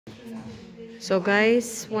So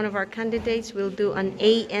guys, one of our candidates will do an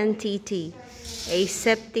A.N.T.T,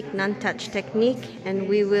 Aseptic Non Touch Technique, and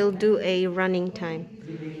we will do a running time.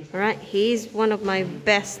 Alright, he's one of my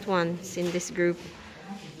best ones in this group.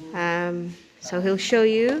 So he'll show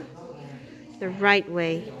you the right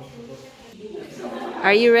way.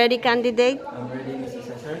 Are you ready, candidate? I'm ready, Mr.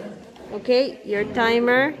 Cesar. Okay, your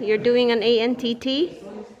timer. You're doing an A.N.T.T.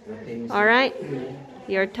 Okay, Alright,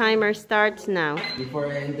 your timer starts now. Before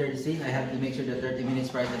I enter the scene, I have to make sure that 30 minutes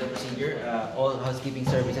prior to the procedure, all housekeeping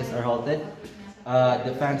services are halted.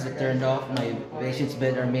 The fans are turned off, my patient's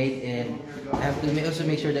bed are made, and I have to also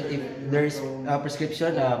make sure that if there's a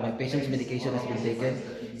prescription, my patient's medication has been taken.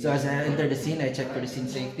 So as I enter the scene, I check for the scene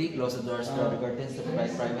safety, close the doors, draw the curtains to provide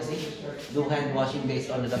privacy, do hand washing based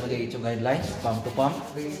on the WHO guidelines, pump to pump,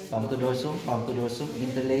 pump to dorsum,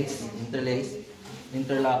 interlace,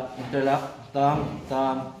 interlock,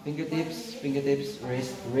 thumb, fingertips,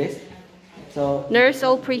 wrist. So, Nurse,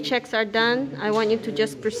 all pre-checks are done. I want you to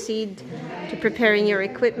just proceed to preparing your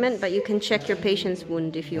equipment, but you can check your patient's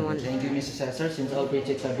wound if you want. Thank you, Mrs. Cesar. Since all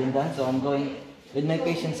pre-checks have been done, so I'm going, with my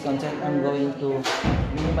patient's consent, I'm going to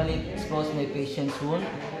minimally expose my patient's wound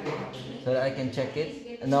so that I can check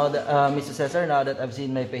it. Now that, Mrs. Cesar, now that I've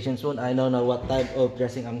seen my patient's wound, I know now what type of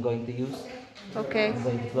dressing I'm going to use. Okay. I'm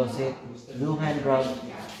going to close it, do hand rub,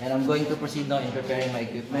 and I'm going to proceed now in preparing my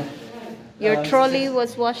equipment. Your trolley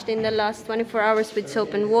was washed in the last 24 hours with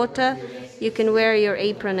soap and water. You can wear your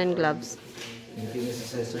apron and gloves. Thank you,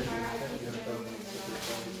 Mrs. Cesar.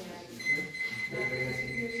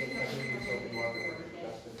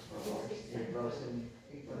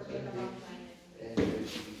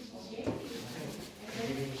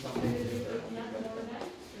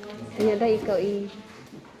 Kanya da ikaw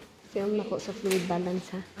film ako sa fluid balance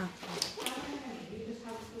ha.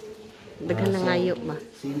 Daghan na ngayo ba?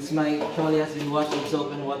 Since my trolley has been washed with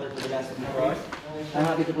soap and water for the last 24 hours, I'm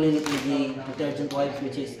happy to clean it with the detergent wipes,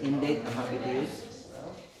 which is in date. I'm happy to use.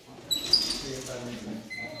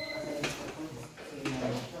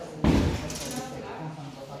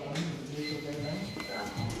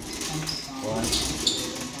 One,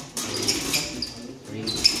 two, three,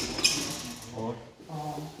 four.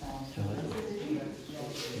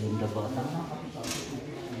 In the bottom.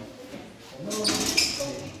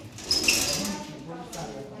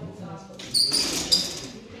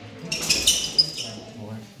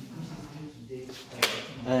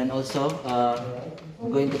 And also,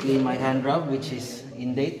 I'm going to clean my hand rub, which is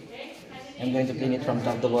in date. I'm going to clean it from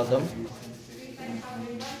top to bottom.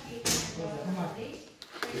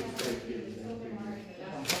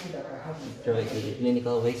 Throw it to the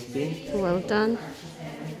clinical waste bin. Well done.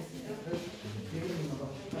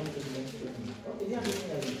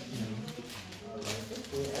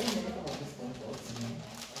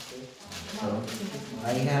 So,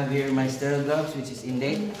 I have here my sterile gloves, which is in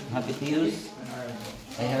date, happy to use.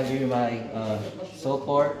 I have here my soap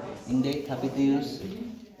port, in date, happy to use.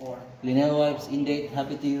 Linel wipes, in date,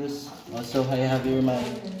 happy to use. Also, I have here my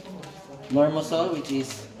Normosol, which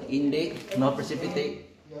is in date, no precipitate,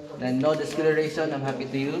 and no discoloration, I'm happy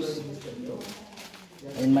to use.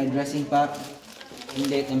 And my dressing pack, in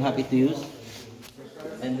date, I'm happy to use.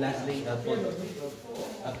 And lastly, I'll put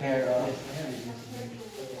a pair of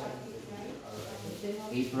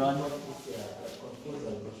apron.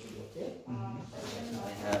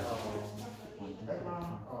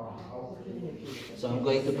 So I'm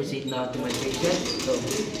going to proceed now to my patient. So,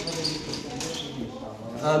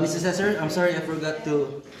 Mr. Cesar, I'm sorry I forgot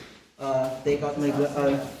to take out my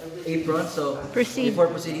apron. So Proceed. Before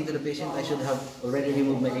proceeding to the patient, I should have already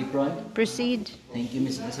removed my apron. Proceed. Thank you,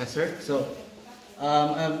 Mr. Cesar. So,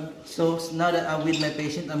 so now that I'm with my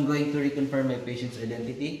patient, I'm going to reconfirm my patient's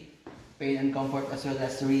identity, pain and comfort, as well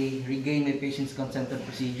as regain my patient's consented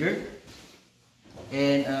procedure.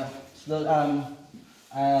 And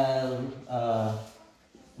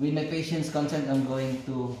with my patient's consent, I'm going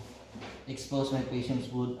to expose my patient's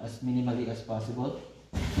wound as minimally as possible.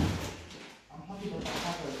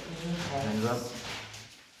 And rub.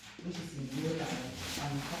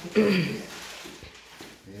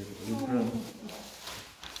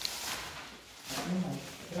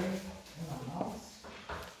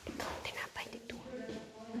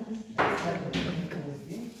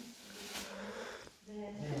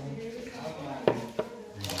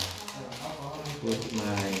 Put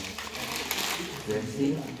my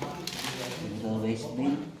dressing in the waste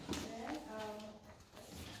bin.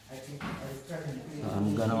 So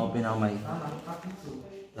I'm gonna open out my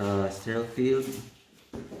sterile field,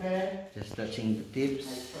 just touching the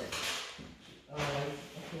tips.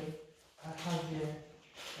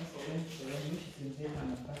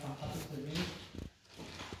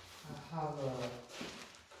 have a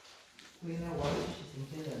cleaner water, which is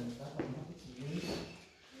included and stuff I'm happy to use.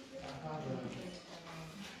 I have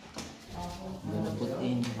I'm gonna put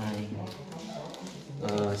in my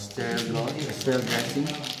sterile gloves, sterile dressing.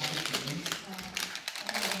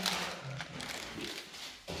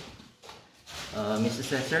 Mr.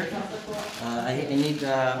 Cesar, I need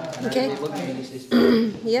another table to use this.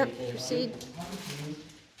 Yep, proceed.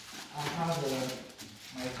 I have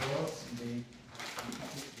my gloves. I'm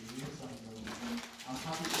happy to use them. I'm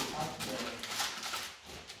happy to have the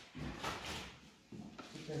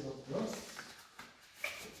 2 pairs of gloves.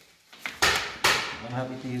 I'm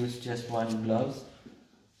happy to use just one gloves. So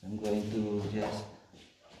I'm going to just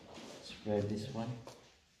spread this one.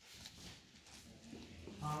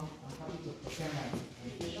 I'm happy to prepare my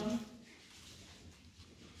medication.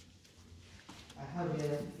 I have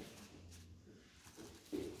here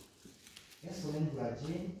insulin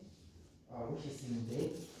glargine, which is in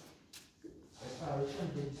date. Expiration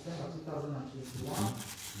date December 2021. I'm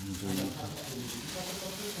happy to use this.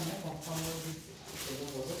 Can I confirm what this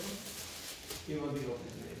was open? It will be open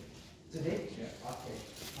today. Today? Yeah. Okay.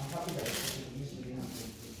 I'm happy that it will be used within a 20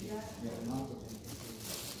 days. The amount of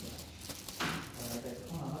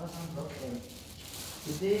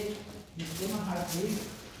today, this woman has this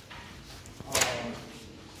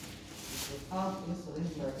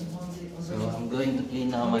so I'm going to clean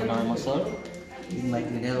now my normal salt with my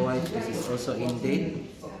Clinell white. This is also in date.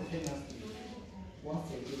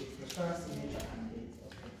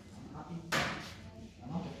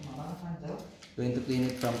 Going to clean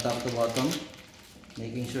it from top to bottom,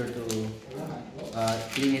 making sure to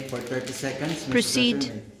clean it for 30 seconds.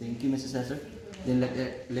 Proceed. Thank you, Mrs. Cesar. Then let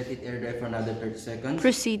it air dry for another 30 seconds.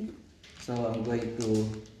 Proceed. So I'm going to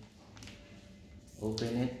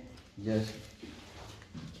open it just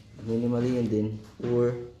minimally and then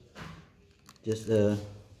pour just the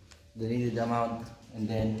needed amount and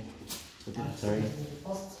then put it, sorry.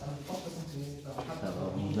 So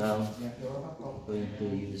now I'm going to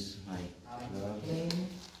use my gloves.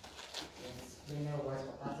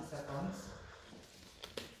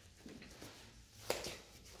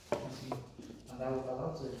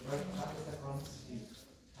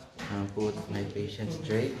 I'll put my patient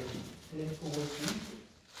straight,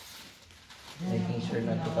 making sure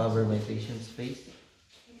not to cover my patient's face.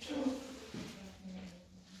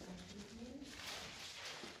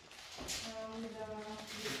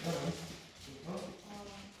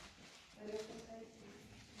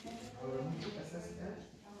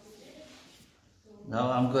 Now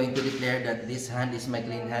I'm going to declare that this hand is my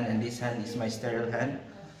clean hand and this hand is my sterile hand.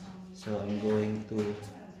 So I'm going to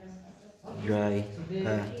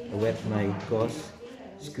wet my gauze,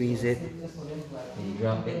 squeeze it, and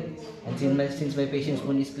drop it. And since my patient's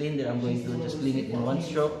wound is clean, then I'm going to just clean it in one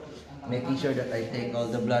stroke, making sure that I take all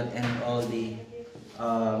the blood and all the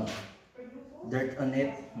dirt on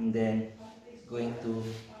it, and then going to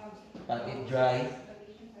pat it dry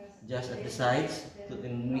just at the sides to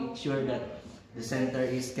make sure that the center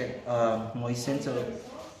is kept moistened, so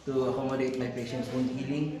to accommodate my patient's wound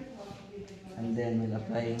healing. And then when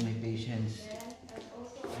applying my patient's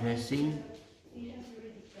dressing,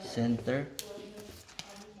 center,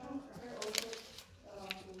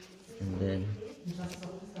 and then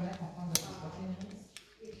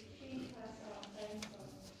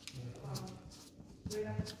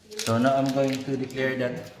so now I'm going to declare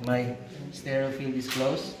that my sterile field is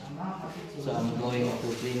closed. So I'm going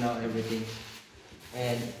to clean out everything,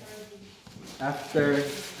 and after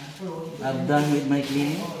I'm done with my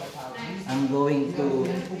cleaning, I'm going to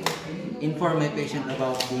inform my patient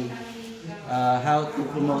about the how to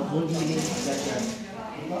promote wound healing, such as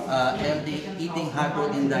healthy eating, high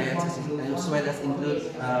protein diets, as well as include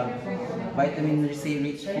vitamin C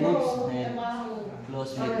rich foods, and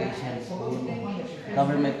close my patient's wound,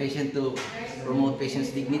 cover my patient to promote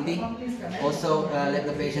patient's dignity. Also let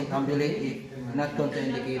the patient ambulate if not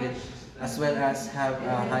contraindicated, as well as have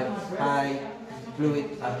high fluid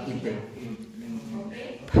intake.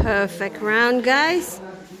 Perfect round, guys.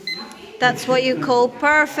 That's what you call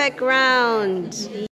perfect round.